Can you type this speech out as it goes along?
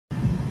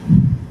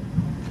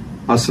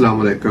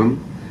Assalamu alaikum.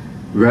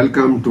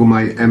 Welcome to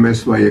my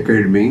MSY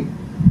Academy.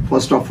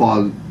 First of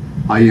all,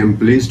 I am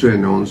pleased to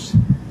announce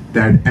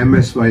that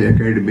MSY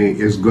Academy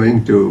is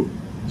going to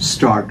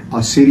start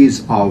a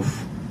series of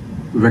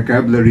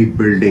vocabulary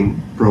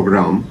building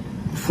program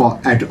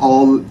at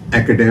all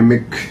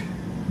academic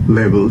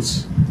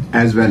levels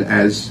as well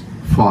as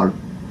for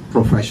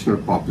professional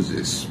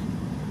purposes.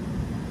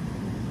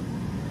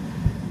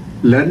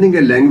 Learning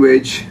a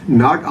language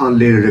not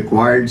only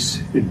requires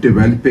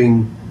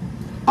developing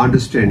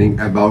understanding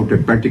about a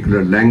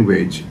particular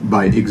language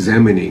by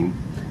examining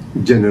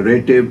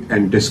generative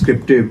and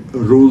descriptive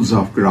rules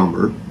of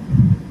grammar,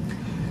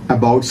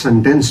 about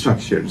sentence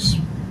structures,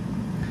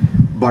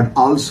 but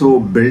also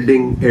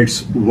building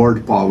its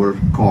word power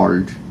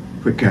called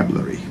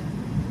vocabulary.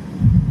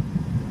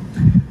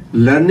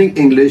 Learning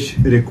English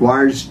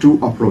requires two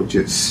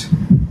approaches.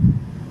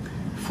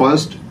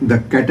 First, the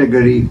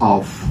category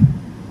of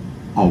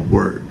a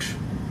word,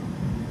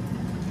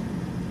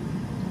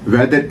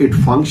 whether it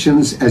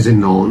functions as a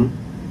noun,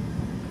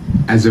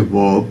 as a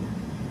verb,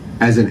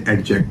 as an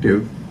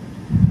adjective,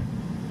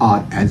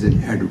 or as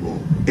an adverb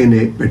in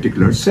a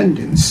particular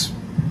sentence.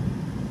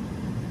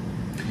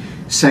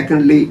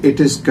 Secondly, it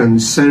is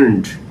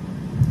concerned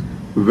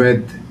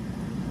with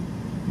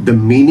the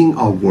meaning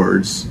of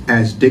words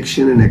as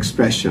diction and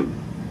expression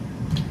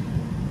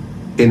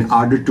in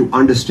order to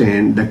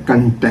understand the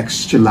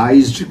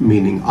contextualized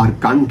meaning or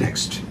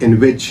context in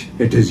which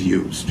it is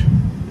used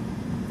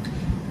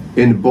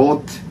in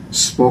both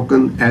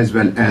spoken as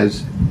well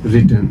as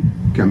written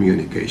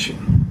communication.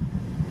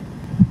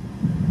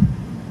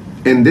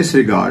 In this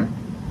regard,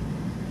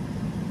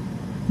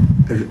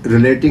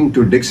 relating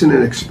to diction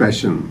and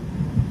expression,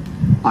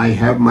 I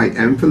have my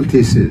MPhil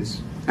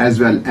thesis as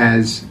well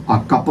as a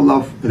couple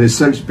of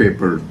research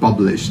papers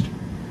published,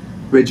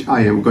 which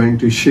I am going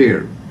to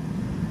share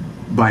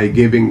by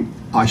giving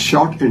a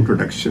short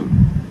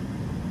introduction,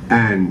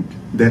 and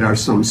there are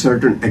some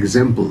certain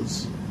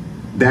examples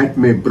that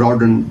may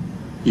broaden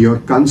your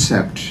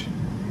concept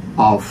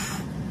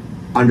of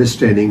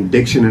understanding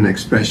diction and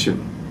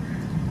expression,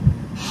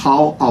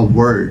 how a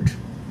word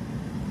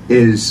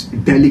is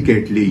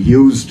delicately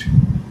used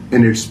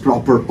in its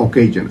proper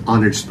occasion,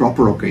 on its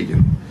proper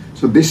occasion.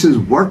 So this is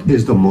what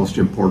is the most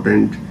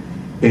important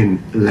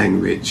in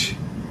language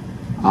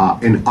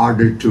in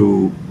order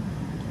to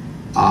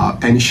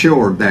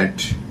ensure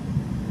that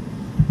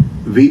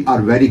we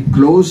are very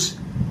close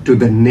to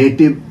the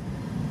native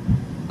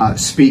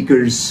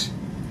speaker's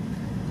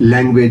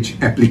language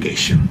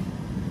application.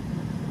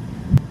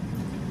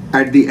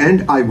 At the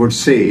end, I would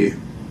say,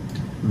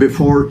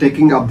 before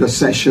taking up the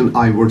session,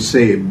 I would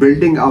say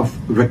building of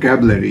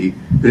vocabulary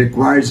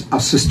requires a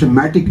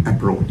systematic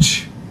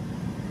approach.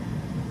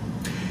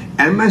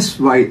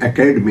 MSY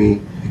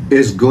Academy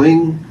is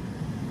going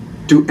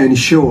to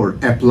ensure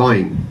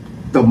applying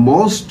the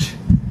most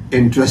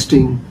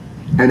interesting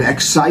and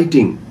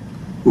exciting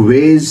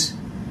ways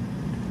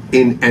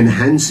in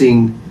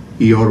enhancing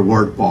your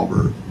word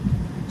power.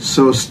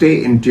 So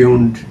stay in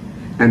tuned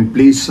and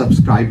please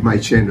subscribe my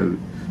channel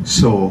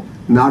so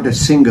not a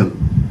single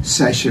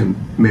session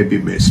may be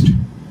missed.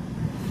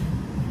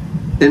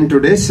 In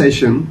today's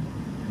session,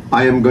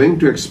 I am going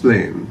to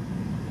explain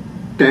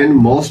 10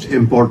 most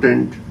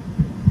important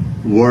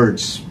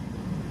words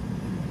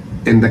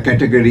in the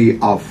category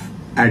of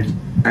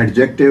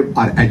adjective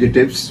or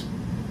adjectives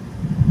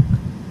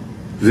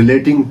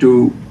relating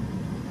to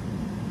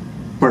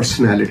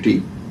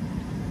personality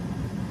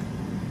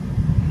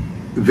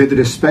with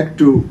respect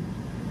to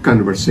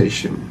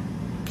conversation.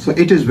 So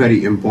it is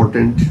very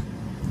important.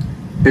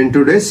 In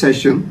today's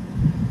session,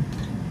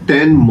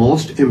 10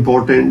 most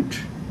important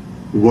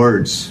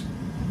words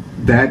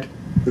that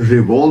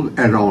revolve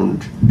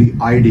around the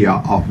idea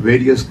of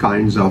various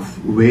kinds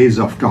of ways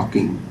of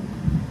talking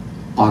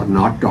or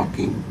not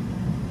talking.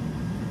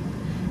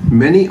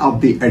 Many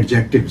of the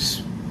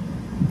adjectives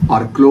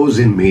are close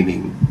in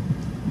meaning,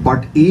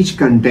 but each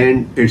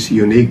contain its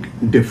unique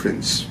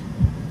difference.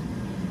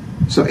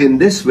 So in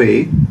this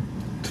way,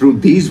 through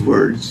these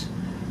words,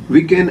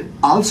 we can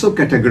also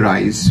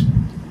categorize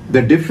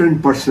the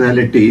different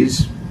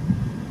personalities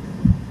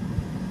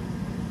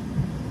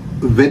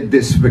with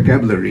this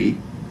vocabulary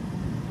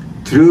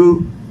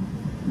through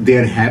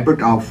their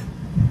habit of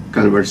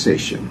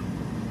conversation.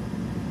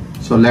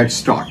 So let's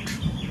start.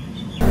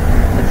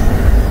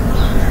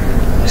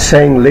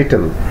 Saying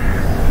little,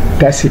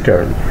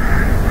 taciturn.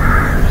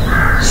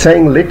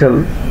 Saying little,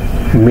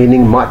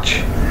 meaning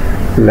much,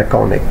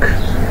 laconic.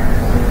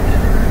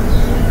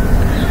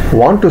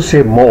 Want to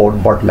say more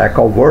but lack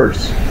of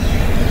words,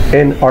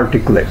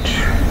 inarticulate.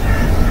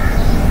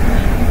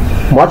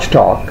 Much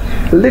talk,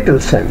 little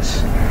sense,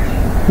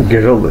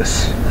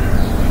 garrulous.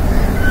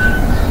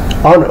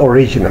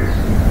 Unoriginal,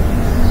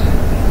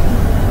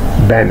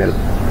 banal.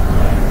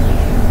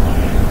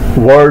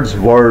 Words,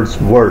 words,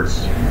 words,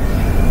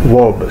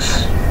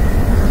 verbose.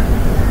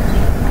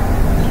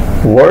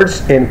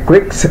 Words in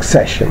quick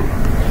succession,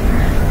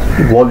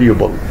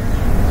 voluble.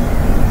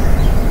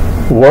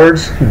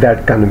 Words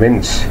that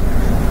convince,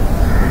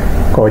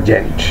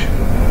 cogent.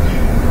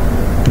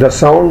 The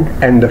sound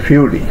and the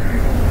fury,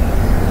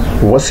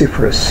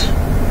 vociferous.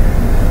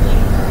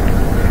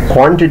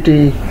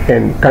 Quantity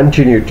and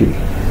continuity,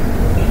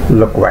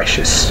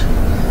 loquacious.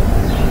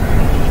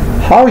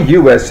 How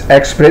US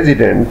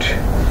ex-president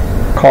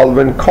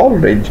Calvin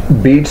Coolidge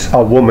beats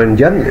a woman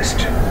journalist.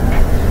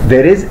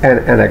 There is an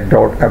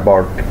anecdote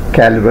about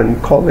Calvin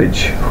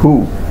Coolidge,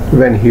 who,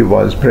 when he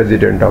was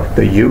president of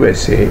the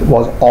USA,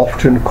 was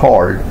often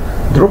called,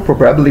 though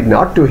probably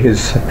not to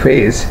his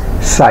face,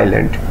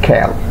 Silent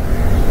Cal.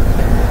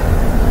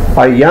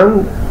 A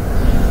young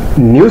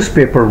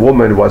newspaper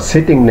woman was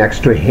sitting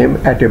next to him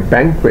at a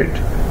banquet,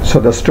 so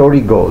the story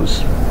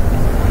goes,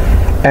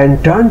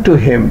 and turned to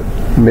him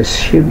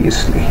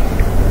mischievously.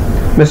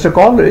 "Mr.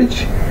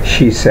 Coolidge,"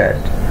 she said,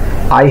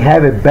 "I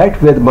have a bet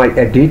with my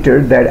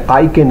editor that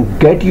I can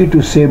get you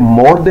to say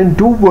more than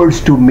 2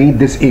 words to me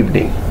this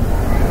evening."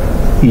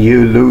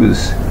 "You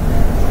lose,"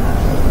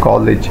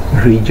 Coolidge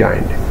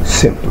rejoined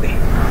simply.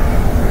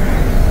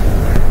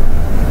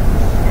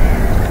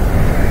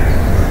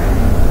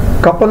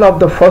 Couple of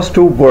the first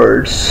 2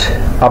 words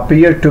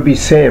appear to be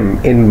same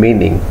in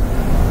meaning,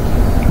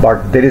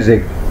 but there is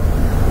a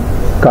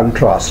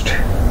contrast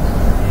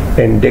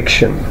in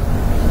diction.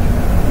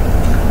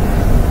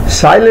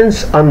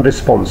 Silence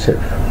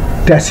unresponsive,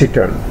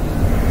 taciturn.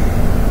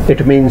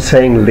 It means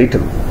saying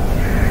little.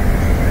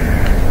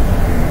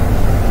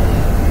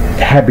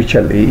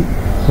 Habitually,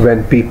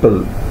 when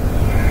people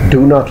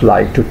do not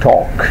like to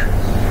talk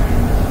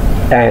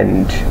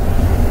and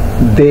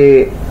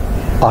they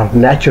are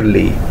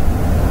naturally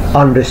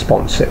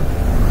unresponsive,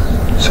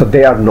 so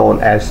they are known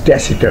as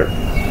taciturn.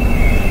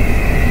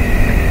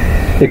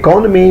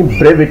 Economy,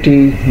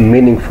 brevity,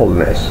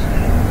 meaningfulness,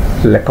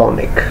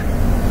 laconic.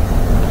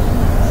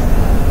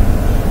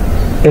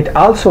 It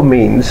also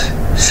means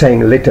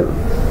saying little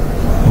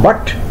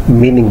but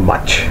meaning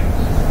much,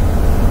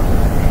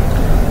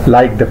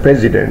 like the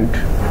president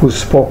who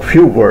spoke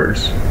few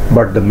words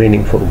but the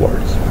meaningful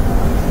words.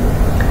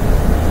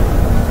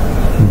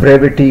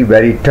 Brevity,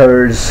 very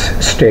terse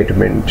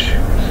statement,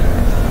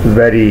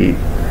 very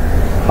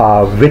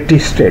witty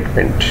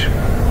statement,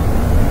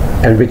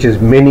 and which is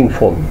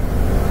meaningful.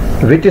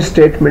 Witty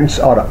statements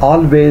are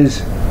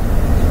always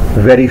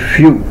very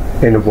few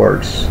in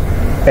words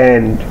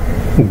and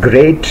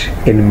great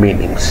in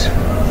meanings.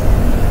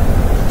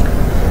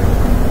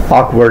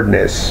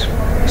 Awkwardness,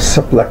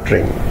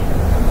 spluttering,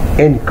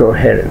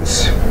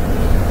 incoherence.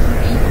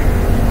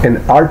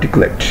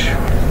 Inarticulate.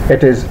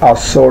 It is a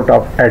sort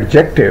of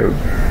adjective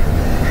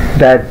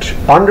that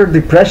under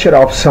the pressure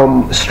of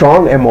some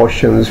strong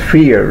emotions,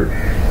 fear,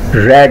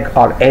 rage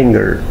or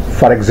anger,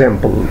 for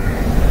example,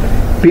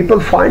 people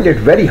find it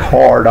very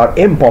hard or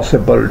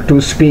impossible to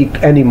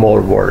speak any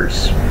more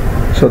words.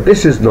 So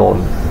this is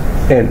known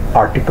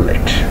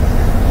inarticulate.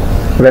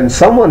 When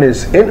someone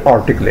is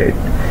inarticulate,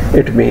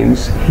 it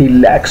means he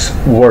lacks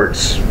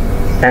words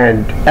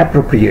and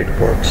appropriate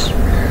words.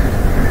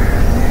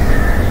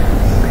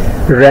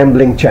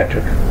 Rambling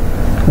chatter,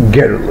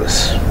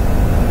 garrulous.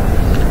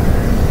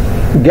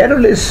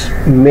 Garrulous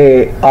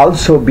may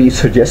also be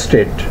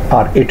suggested,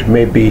 or it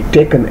may be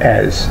taken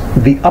as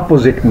the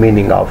opposite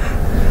meaning of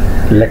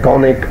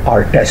laconic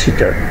or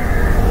taciturn.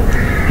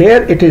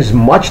 Here it is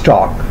much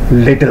talk,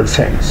 little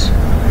sense.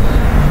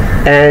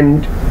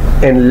 And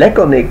in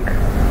laconic,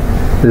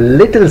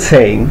 little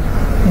saying,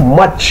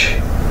 much,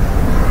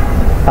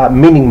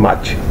 meaning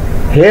much.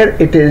 Here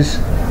it is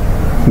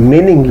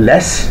meaning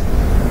less,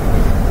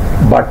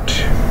 but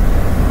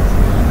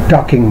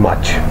talking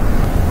much.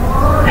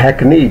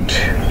 Hackneyed,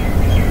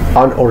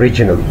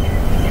 unoriginal,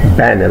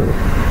 banal.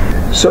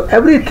 So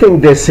everything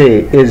they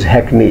say is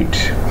hackneyed,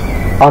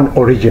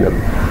 unoriginal,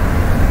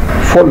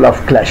 full of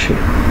clashing.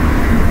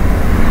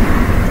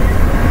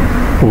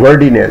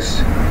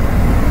 Wordiness,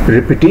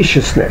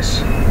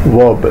 repetitiousness,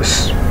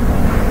 verbose.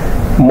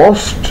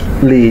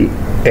 Mostly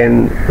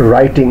in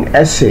writing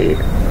essay,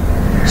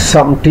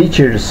 some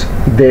teachers,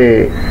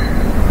 they,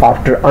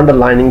 after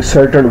underlining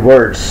certain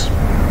words,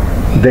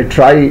 they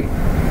try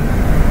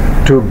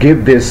to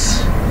give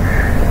this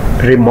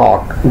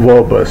remark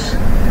verbose.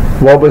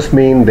 Verbose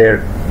mean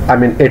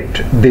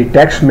the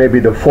text may be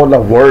the full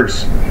of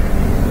words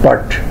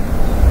but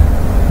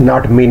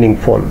not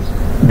meaningful.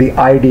 The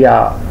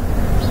idea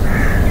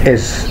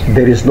is,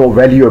 there is no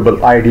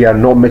valuable idea,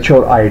 no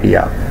mature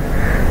idea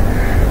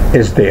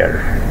is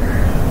there.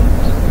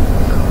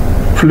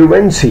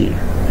 Fluency,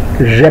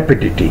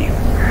 rapidity,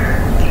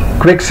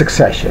 quick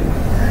succession,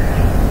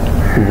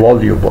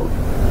 voluble.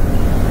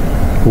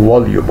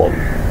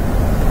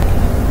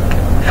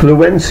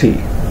 Fluency,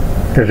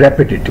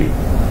 rapidity,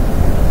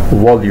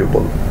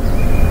 voluble.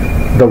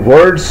 The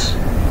words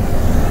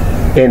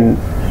in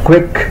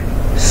quick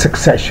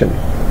succession,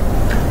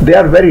 they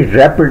are very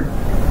rapid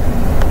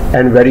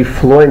and very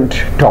fluent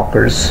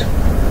talkers.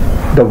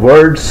 The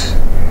words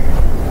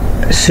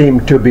seem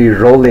to be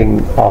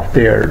rolling off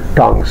their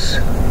tongues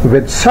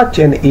with such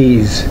an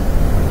ease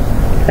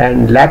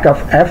and lack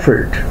of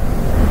effort,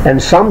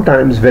 and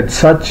sometimes with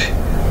such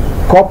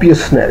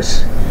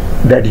copiousness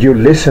that you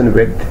listen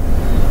with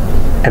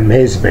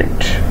amazement,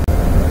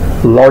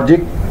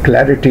 logic,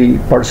 clarity,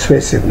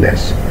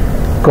 persuasiveness,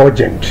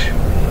 cogent.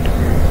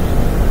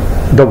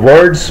 The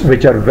words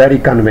which are very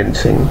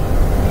convincing,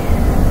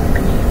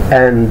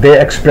 and they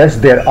express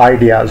their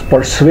ideas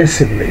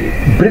persuasively,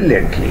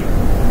 brilliantly,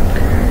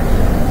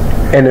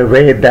 in a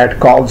way that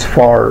calls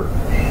for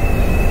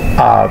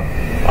a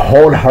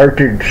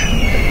wholehearted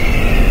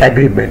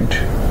agreement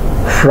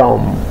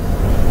from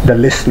the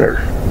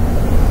listener.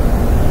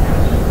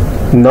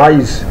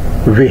 Noise,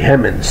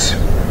 vehemence,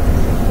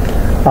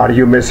 or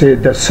you may say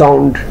the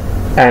sound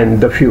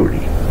and the fury.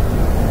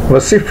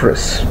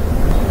 Vociferous,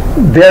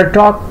 their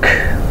talk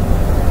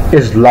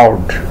is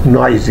loud,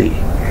 noisy,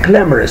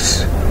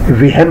 clamorous,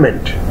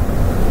 vehement.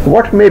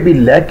 What may be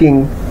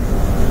lacking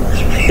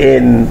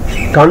in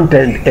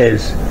content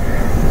is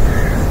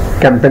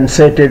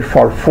compensated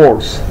for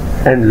force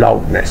and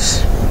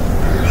loudness.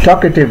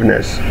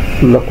 Talkativeness,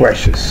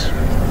 loquacious.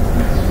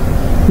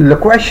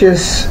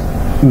 Loquacious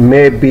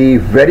may be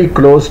very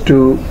close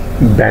to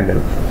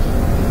banal.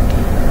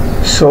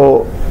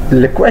 So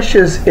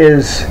loquacious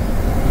is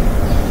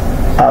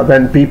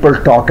when people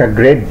talk a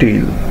great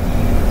deal,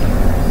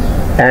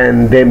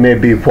 and they may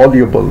be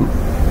voluble,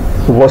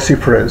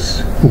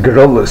 vociferous,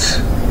 garrulous,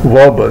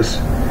 verbose,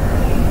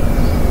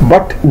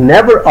 but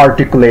never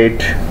articulate,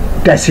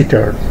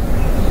 taciturn,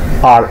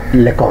 or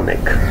laconic.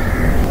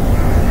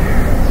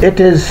 It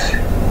is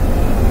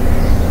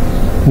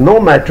no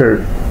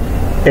matter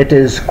it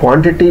is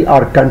quantity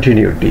or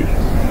continuity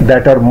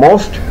that are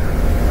most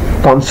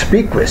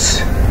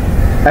conspicuous.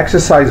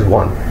 Exercise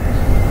 1.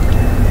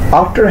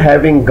 After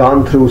having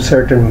gone through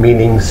certain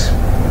meanings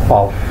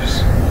of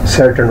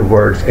certain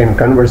words in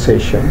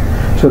conversation,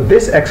 so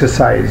this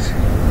exercise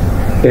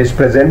is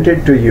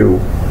presented to you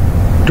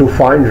to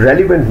find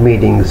relevant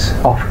meanings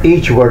of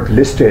each word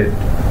listed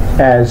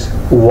as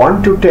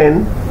 1 to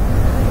 10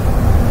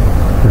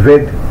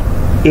 with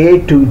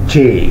A to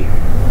J.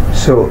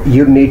 So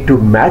you need to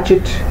match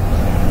it,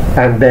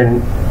 and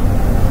then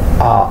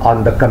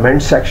on the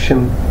comment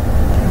section.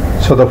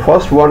 So the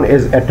first one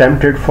is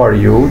attempted for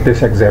you,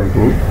 this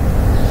example.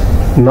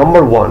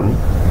 Number 1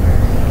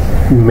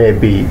 may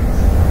be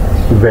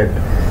with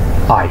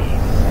I.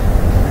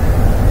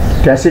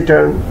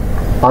 Taciturn,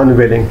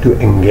 unwilling to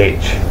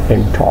engage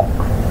in talk.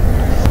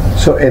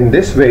 So in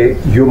this way,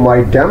 you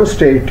might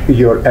demonstrate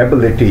your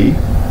ability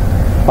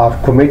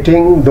of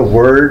committing the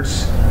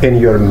words in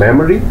your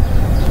memory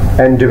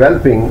and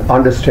developing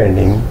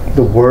understanding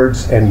the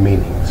words and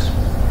meanings.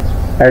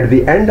 At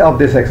the end of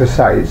this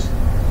exercise,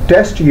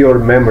 test your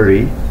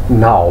memory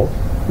now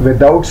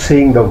without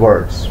seeing the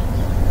words.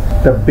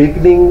 The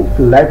beginning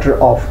letter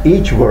of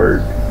each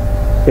word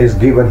is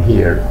given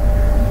here.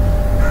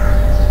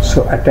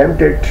 So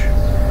attempt it.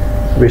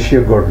 Wish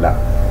you good luck.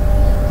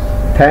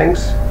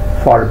 Thanks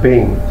for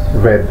being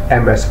with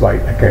MSY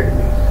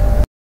Academy.